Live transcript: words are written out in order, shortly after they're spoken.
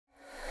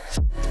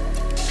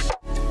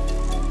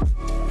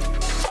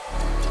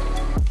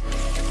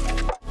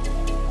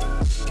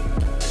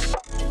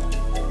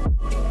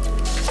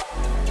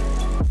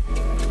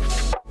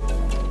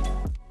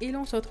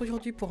se retrouve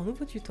aujourd'hui pour un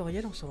nouveau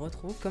tutoriel. On se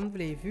retrouve, comme vous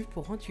l'avez vu,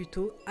 pour un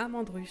tuto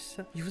amande russe.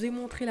 Je vous ai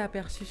montré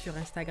l'aperçu sur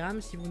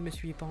Instagram. Si vous ne me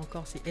suivez pas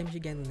encore, c'est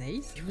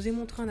mgganoonails. Je vous ai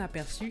montré un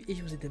aperçu et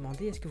je vous ai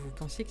demandé est-ce que vous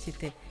pensiez que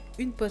c'était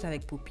une pose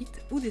avec Pop-it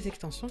ou des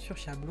extensions sur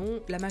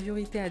Chablons. La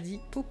majorité a dit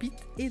Pop-it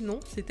et non,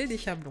 c'était des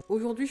Chablons.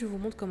 Aujourd'hui, je vous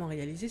montre comment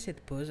réaliser cette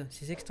pose,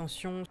 ces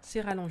extensions,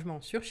 ces rallongements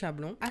sur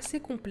Chablons.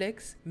 Assez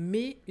complexe,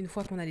 mais une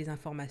fois qu'on a les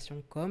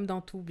informations, comme dans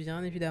tout,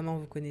 bien évidemment,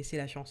 vous connaissez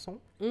la chanson,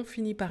 on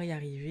finit par y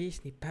arriver, ce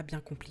n'est pas bien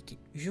compliqué.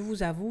 Je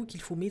vous avoue qu'il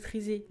faut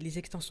maîtriser les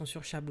extensions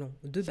sur Chablons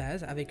de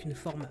base avec une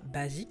forme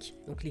basique,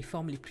 donc les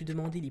formes les plus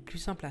demandées, les plus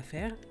simples à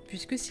faire,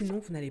 puisque sinon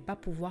vous n'allez pas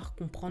pouvoir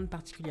comprendre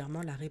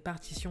particulièrement la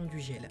répartition du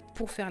gel.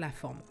 Pour faire la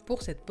forme,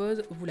 pour cette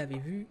pose, vous l'avez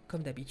vu,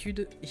 comme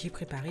d'habitude, j'ai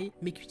préparé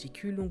mes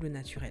cuticules, l'ongle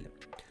naturel.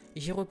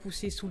 J'ai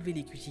repoussé, soulevé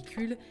les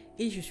cuticules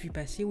et je suis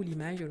passé au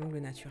limage de l'ongle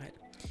naturel.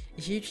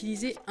 J'ai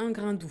utilisé un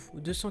grain doux,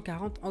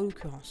 240 en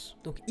l'occurrence.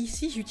 Donc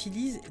ici,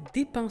 j'utilise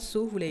des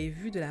pinceaux, vous l'avez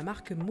vu, de la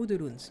marque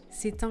Modelons.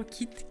 C'est un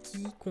kit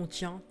qui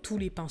contient tous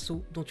les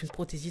pinceaux dont une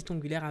prothésiste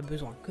ongulaire a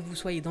besoin. Que vous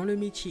soyez dans le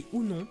métier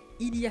ou non,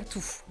 il y a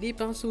tout. Des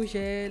pinceaux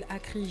gel,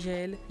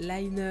 acrygel,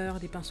 liner,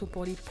 des pinceaux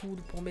pour les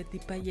poudres, pour mettre des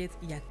paillettes,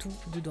 il y a tout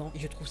dedans et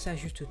je trouve ça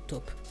juste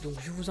top. Donc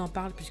je vous en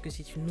parle puisque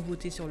c'est une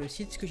nouveauté sur le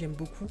site. Ce que j'aime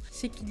beaucoup,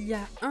 c'est qu'il y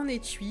a un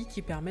étui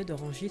qui permet de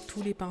ranger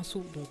tous les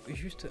pinceaux, donc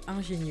juste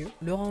ingénieux.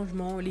 Le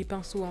rangement, les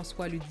pinceaux en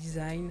soi, le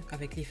design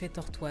avec l'effet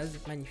tortoise,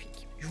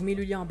 magnifique. Je vous mets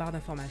le lien en barre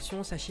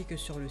d'informations. Sachez que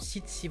sur le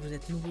site, si vous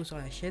êtes nouveau sur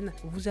la chaîne,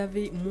 vous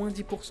avez moins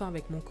 10%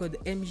 avec mon code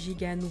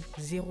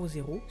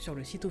MGGANOO00 sur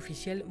le site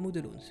officiel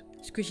Modelons.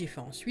 Ce que j'ai fait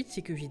ensuite,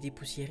 c'est que j'ai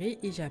dépoussiéré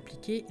et j'ai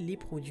appliqué les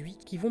produits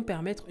qui vont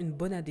permettre une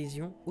bonne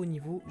adhésion au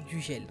niveau du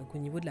gel, donc au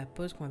niveau de la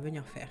pose qu'on va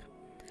venir faire.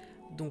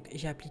 Donc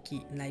j'ai appliqué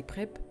Night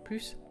Prep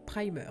plus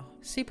Primer.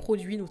 Ces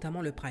produits,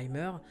 notamment le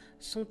Primer,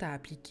 sont à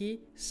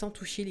appliquer sans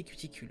toucher les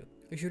cuticules.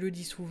 Je le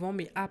dis souvent,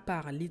 mais à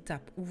part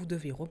l'étape où vous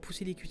devez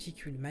repousser les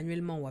cuticules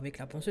manuellement ou avec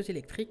la ponceuse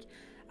électrique,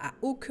 à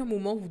aucun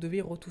moment vous devez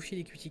retoucher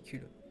les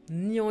cuticules.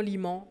 Ni en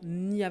limant,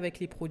 ni avec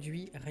les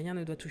produits, rien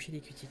ne doit toucher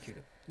les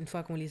cuticules. Une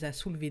fois qu'on les a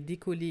soulevés,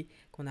 décollés,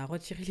 qu'on a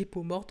retiré les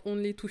peaux mortes, on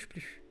ne les touche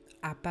plus.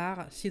 À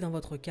part si dans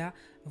votre cas,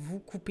 vous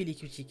coupez les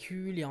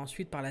cuticules et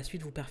ensuite par la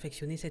suite vous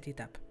perfectionnez cette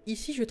étape.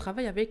 Ici, je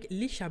travaille avec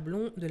les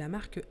Chablons de la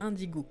marque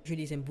Indigo. Je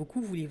les aime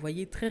beaucoup, vous les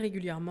voyez très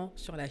régulièrement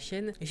sur la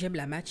chaîne. J'aime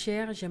la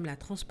matière, j'aime la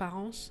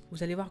transparence.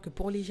 Vous allez voir que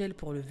pour les gels,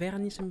 pour le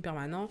vernis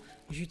semi-permanent,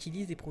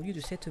 j'utilise des produits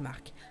de cette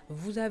marque.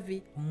 Vous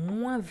avez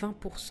moins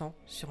 20%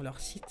 sur leur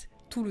site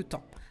tout le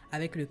temps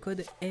avec le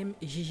code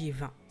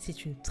MGG20.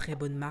 C'est une très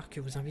bonne marque,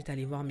 je vous invite à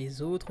aller voir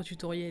mes autres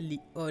tutoriels, les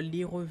hauls,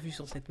 les revues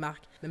sur cette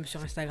marque, même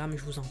sur Instagram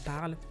je vous en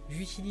parle.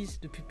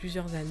 J'utilise depuis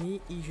plusieurs années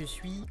et je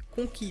suis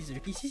conquise.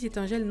 Ici c'est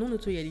un gel non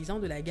autoyalisant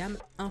de la gamme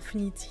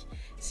Infinity.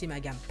 C'est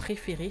ma gamme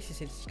préférée, c'est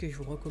celle-ci que je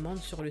vous recommande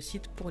sur le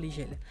site pour les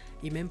gels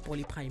et même pour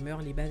les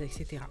primers, les bases,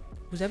 etc.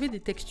 Vous avez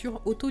des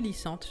textures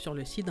auto-lissantes sur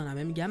le site dans la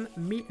même gamme,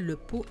 mais le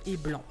pot est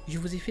blanc. Je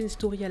vous ai fait une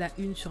story à la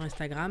une sur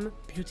Instagram,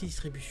 Beauty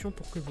Distribution,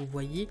 pour que vous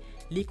voyez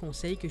les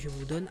conseils que je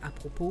vous donne à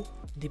propos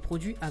des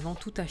produits avant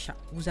tout achat.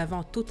 Vous avez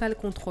un total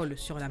contrôle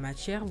sur la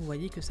matière, vous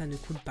voyez que ça ne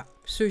coule pas.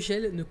 Ce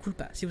gel ne coule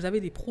pas. Si vous avez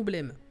des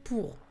problèmes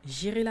pour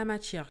gérer la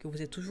matière, que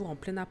vous êtes toujours en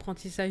plein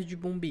apprentissage du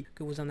bombé,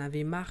 que vous en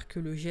avez marre que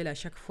le gel à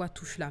chaque fois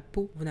touche la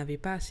peau, vous n'avez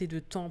pas assez de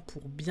temps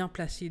pour bien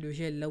placer le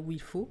gel là où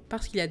il faut,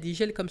 parce qu'il y a des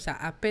gels comme ça,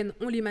 à peine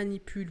on les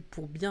manipule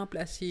pour bien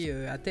placer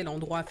à tel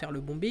endroit à faire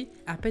le bombé,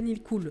 à peine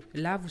il coule.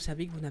 Là, vous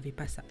savez que vous n'avez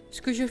pas ça.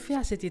 Ce que je fais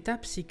à cette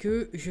étape, c'est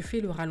que je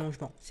fais le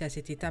rallongement. C'est à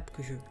cette étape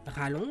que je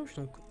rallonge,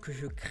 donc que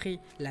je crée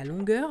la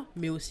longueur,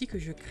 mais aussi que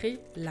je crée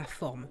la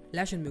forme.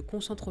 Là, je ne me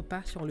concentre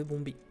pas sur le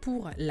bombé.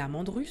 Pour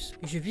l'amande russe,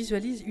 je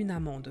visualise une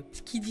amande.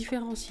 Ce qui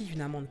différencie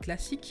d'une amande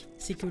classique,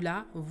 c'est que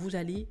là, vous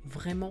allez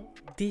vraiment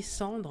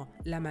descendre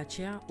la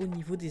matière au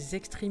niveau des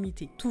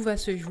extrémités. Tout va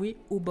se jouer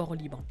au bord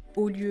libre.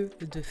 Au lieu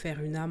de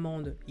faire une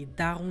amande et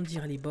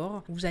d'arrondir les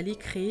bords, vous allez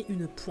créer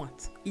une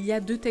pointe. Il y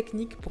a deux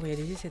techniques pour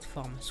réaliser cette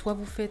forme. Soit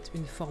vous faites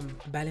une forme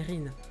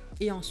ballerine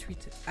et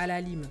ensuite, à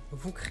la lime,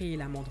 vous créez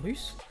l'amande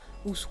russe,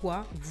 ou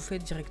soit vous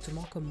faites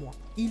directement comme moi.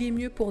 Il est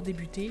mieux pour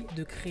débuter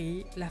de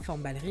créer la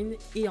forme ballerine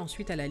et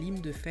ensuite à la lime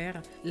de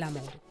faire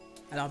l'amande.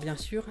 Alors bien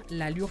sûr,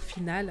 l'allure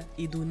finale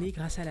est donnée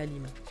grâce à la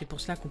lime. C'est pour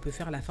cela qu'on peut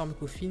faire la forme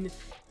coffine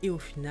et au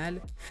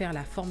final faire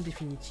la forme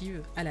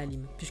définitive à la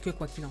lime. Puisque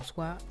quoi qu'il en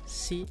soit,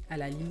 c'est à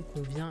la lime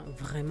qu'on vient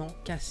vraiment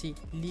casser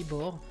les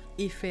bords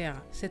et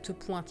faire cette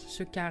pointe,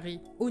 ce carré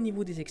au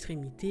niveau des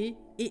extrémités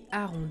et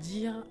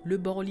arrondir le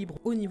bord libre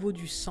au niveau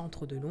du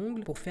centre de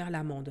l'ongle pour faire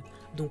l'amande.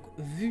 Donc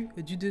vu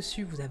du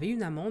dessus, vous avez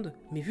une amande,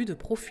 mais vu de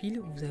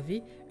profil, vous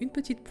avez une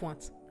petite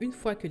pointe. Une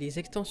fois que les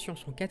extensions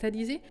sont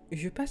catalysées,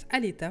 je passe à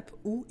l'étape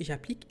où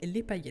j'applique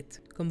les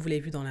paillettes. Comme vous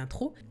l'avez vu dans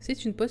l'intro,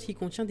 c'est une pose qui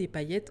contient des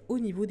paillettes au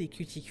niveau des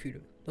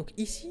cuticules. Donc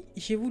ici,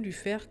 j'ai voulu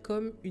faire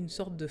comme une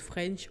sorte de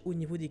French au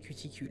niveau des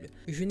cuticules.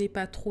 Je n'ai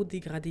pas trop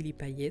dégradé les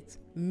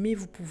paillettes, mais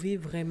vous pouvez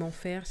vraiment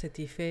faire cet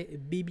effet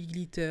baby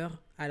glitter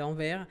à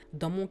l'envers.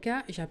 Dans mon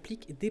cas,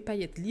 j'applique des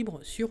paillettes libres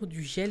sur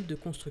du gel de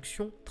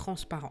construction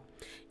transparent.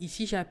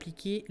 Ici, j'ai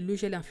appliqué le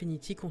gel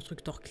Infinity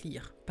Constructor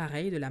Clear,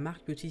 pareil de la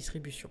marque Beauty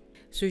Distribution.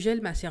 Ce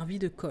gel m'a servi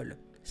de colle.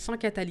 Sans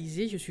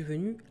catalyser, je suis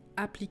venu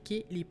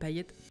appliquer les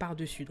paillettes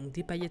par-dessus, donc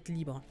des paillettes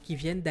libres qui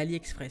viennent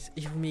d'Aliexpress.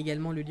 Je vous mets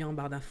également le lien en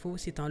barre d'infos.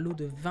 C'est un lot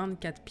de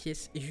 24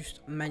 pièces et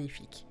juste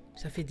magnifique.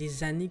 Ça fait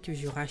des années que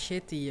je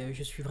rachète et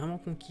je suis vraiment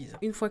conquise.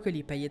 Une fois que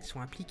les paillettes sont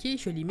appliquées,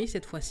 je les mets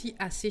cette fois-ci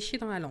à sécher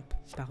dans la lampe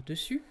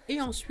par-dessus.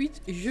 Et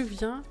ensuite, je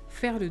viens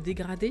faire le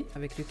dégradé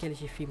avec lequel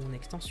j'ai fait mon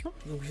extension.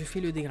 Donc je fais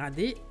le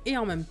dégradé et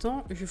en même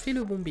temps, je fais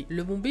le bombé.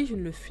 Le bombé, je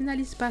ne le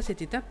finalise pas à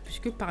cette étape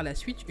puisque par la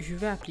suite, je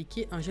vais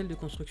appliquer un gel de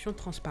construction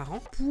transparent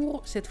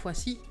pour cette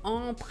fois-ci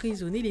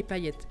emprisonner les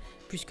paillettes.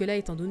 Puisque là,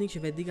 étant donné que je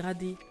vais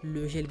dégrader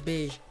le gel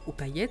beige aux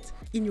paillettes,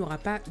 il n'y aura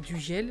pas du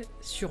gel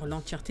sur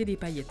l'entièreté des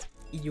paillettes.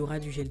 Il y aura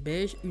du gel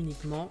beige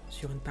uniquement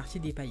sur une partie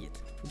des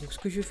paillettes. Donc ce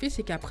que je fais,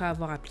 c'est qu'après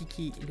avoir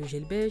appliqué le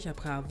gel beige,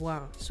 après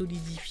avoir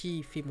solidifié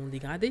et fait mon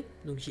dégradé,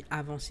 donc j'ai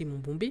avancé mon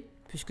bombé,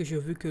 puisque je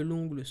veux que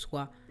l'ongle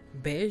soit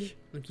beige,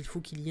 donc il faut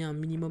qu'il y ait un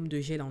minimum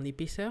de gel en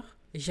épaisseur.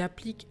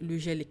 J'applique le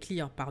gel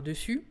clear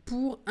par-dessus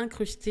pour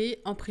incruster,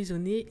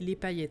 emprisonner les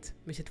paillettes,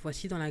 mais cette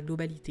fois-ci dans la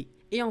globalité.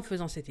 Et en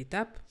faisant cette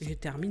étape, je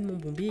termine mon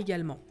bombé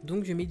également.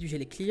 Donc je mets du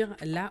gel clear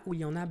là où il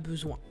y en a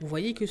besoin. Vous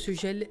voyez que ce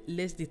gel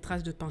laisse des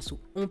traces de pinceau.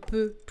 On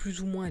peut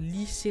plus ou moins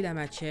lisser la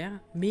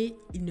matière, mais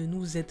il ne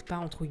nous aide pas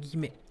entre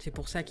guillemets. C'est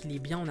pour ça qu'il est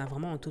bien, on a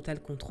vraiment un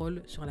total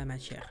contrôle sur la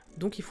matière.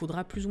 Donc il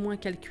faudra plus ou moins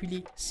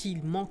calculer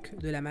s'il manque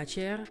de la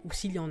matière ou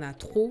s'il y en a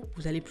trop,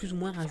 vous allez plus ou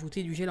moins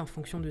rajouter du gel en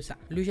fonction de ça.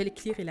 Le gel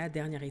clear est la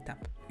dernière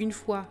étape. Une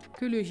fois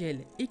que le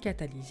gel est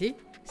catalysé,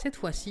 cette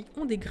fois-ci,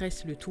 on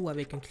dégraisse le tout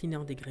avec un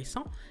cleaner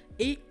dégraissant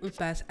et on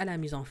passe à la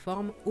mise en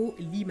forme au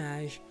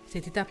limage.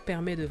 Cette étape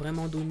permet de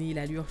vraiment donner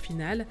l'allure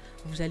finale.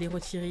 Vous allez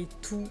retirer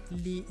tous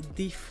les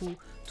défauts,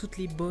 toutes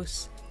les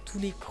bosses, tous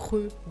les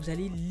creux. Vous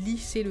allez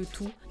lisser le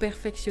tout,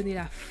 perfectionner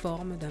la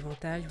forme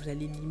davantage. Vous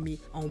allez limer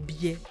en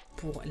biais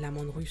pour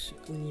l'amande russe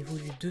au niveau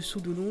du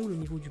dessous de l'ongle, au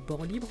niveau du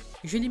bord libre.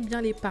 Je lime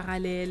bien les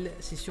parallèles.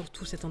 C'est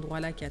surtout cet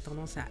endroit-là qui a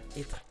tendance à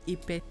être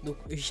épais. Donc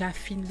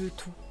j'affine le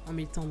tout en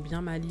mettant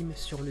bien ma lime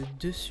sur le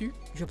dessus.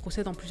 Je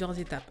procède en plusieurs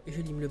étapes.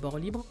 Je lime le bord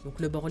libre. Donc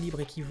le bord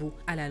libre équivaut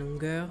à la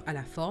longueur, à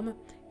la forme.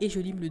 Et je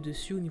lime le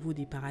dessus au niveau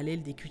des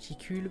parallèles, des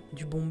cuticules,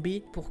 du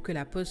bombé pour que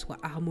la pose soit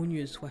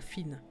harmonieuse, soit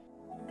fine.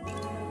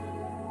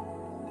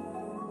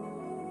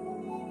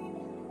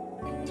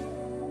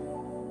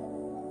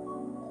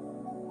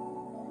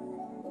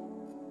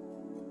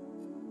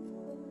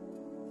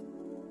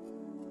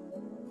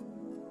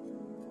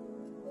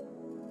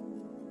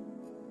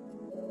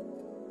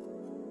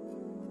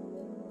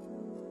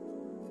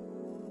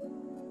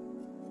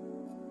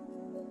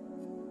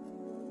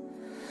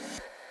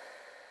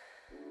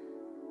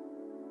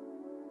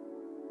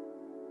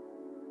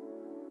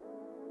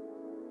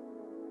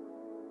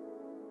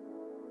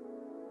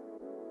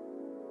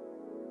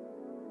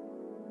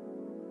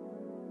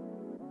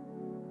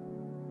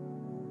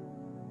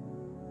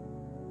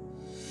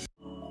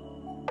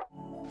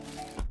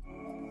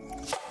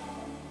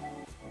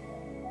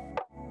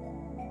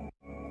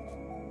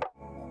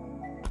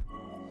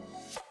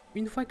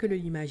 Une fois que le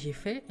limage est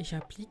fait,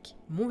 j'applique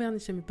mon vernis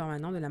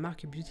semi-permanent de la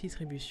marque Beauty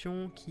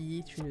Distribution qui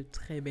est une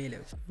très belle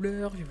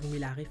couleur. Je vous mets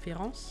la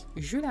référence.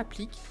 Je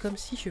l'applique comme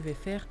si je vais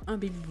faire un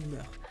baby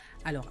boomer.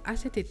 Alors à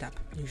cette étape,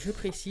 je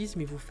précise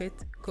mais vous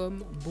faites comme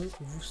bon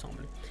vous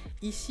semble.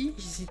 Ici,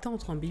 j'hésitais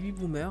entre un baby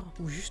boomer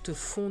ou juste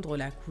fondre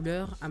la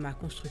couleur à ma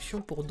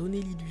construction pour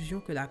donner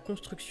l'illusion que la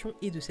construction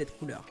est de cette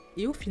couleur.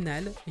 Et au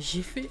final,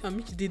 j'ai fait un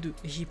mix des deux.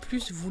 J'ai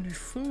plus voulu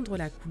fondre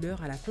la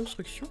couleur à la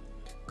construction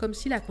comme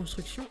si la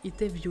construction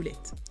était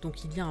violette.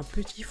 Donc il y a un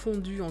petit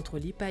fondu entre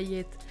les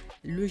paillettes,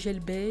 le gel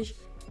beige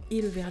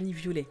et le vernis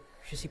violet.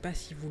 Je ne sais pas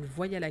si vous le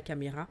voyez à la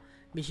caméra,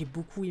 mais j'ai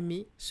beaucoup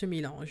aimé ce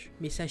mélange.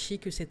 Mais sachez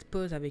que cette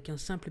pose avec un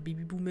simple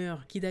baby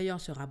boomer, qui d'ailleurs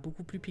sera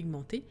beaucoup plus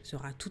pigmenté,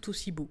 sera tout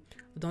aussi beau.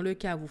 Dans le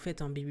cas où vous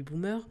faites un baby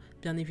boomer,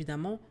 bien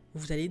évidemment,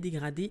 vous allez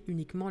dégrader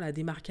uniquement la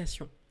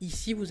démarcation.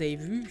 Ici, vous avez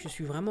vu, je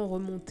suis vraiment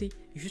remontée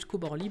jusqu'au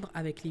bord libre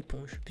avec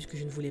l'éponge, puisque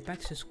je ne voulais pas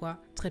que ce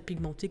soit très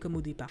pigmenté comme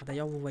au départ.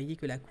 D'ailleurs, vous voyez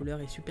que la couleur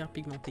est super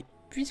pigmentée.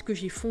 Puisque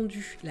j'ai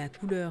fondu la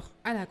couleur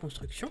à la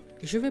construction,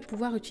 je vais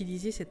pouvoir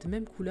utiliser cette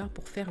même couleur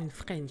pour faire une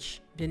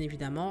French. Bien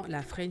évidemment,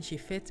 la French est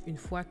faite une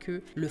fois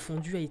que le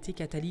fondu a été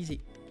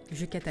catalysé.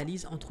 Je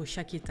catalyse entre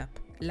chaque étape.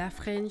 La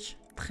French,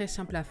 très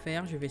simple à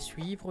faire, je vais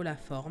suivre la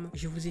forme.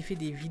 Je vous ai fait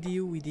des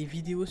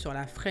vidéos sur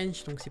la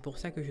French, donc c'est pour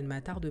ça que je ne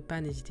m'attarde pas,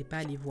 n'hésitez pas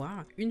à les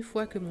voir. Une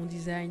fois que mon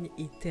design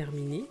est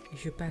terminé,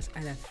 je passe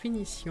à la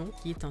finition,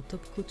 qui est un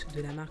top coat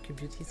de la marque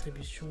Beauty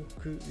Distribution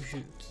que je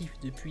kiffe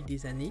depuis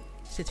des années.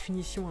 Cette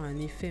finition a un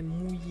effet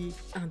mouillé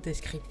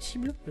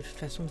indescriptible, de toute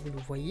façon vous le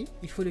voyez.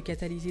 Il faut le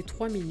catalyser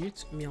 3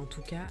 minutes, mais en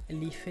tout cas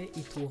l'effet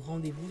est au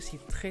rendez-vous,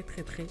 c'est très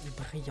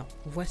brillant.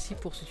 Voici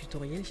pour ce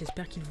tutoriel,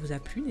 j'espère qu'il vous a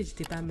plu.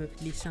 N'hésitez pas à me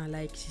laisser un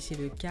like si c'est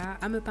le cas,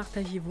 à me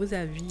partager vos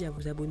avis, à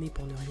vous abonner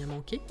pour ne rien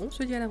manquer. On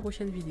se dit à la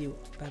prochaine vidéo,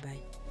 bye bye.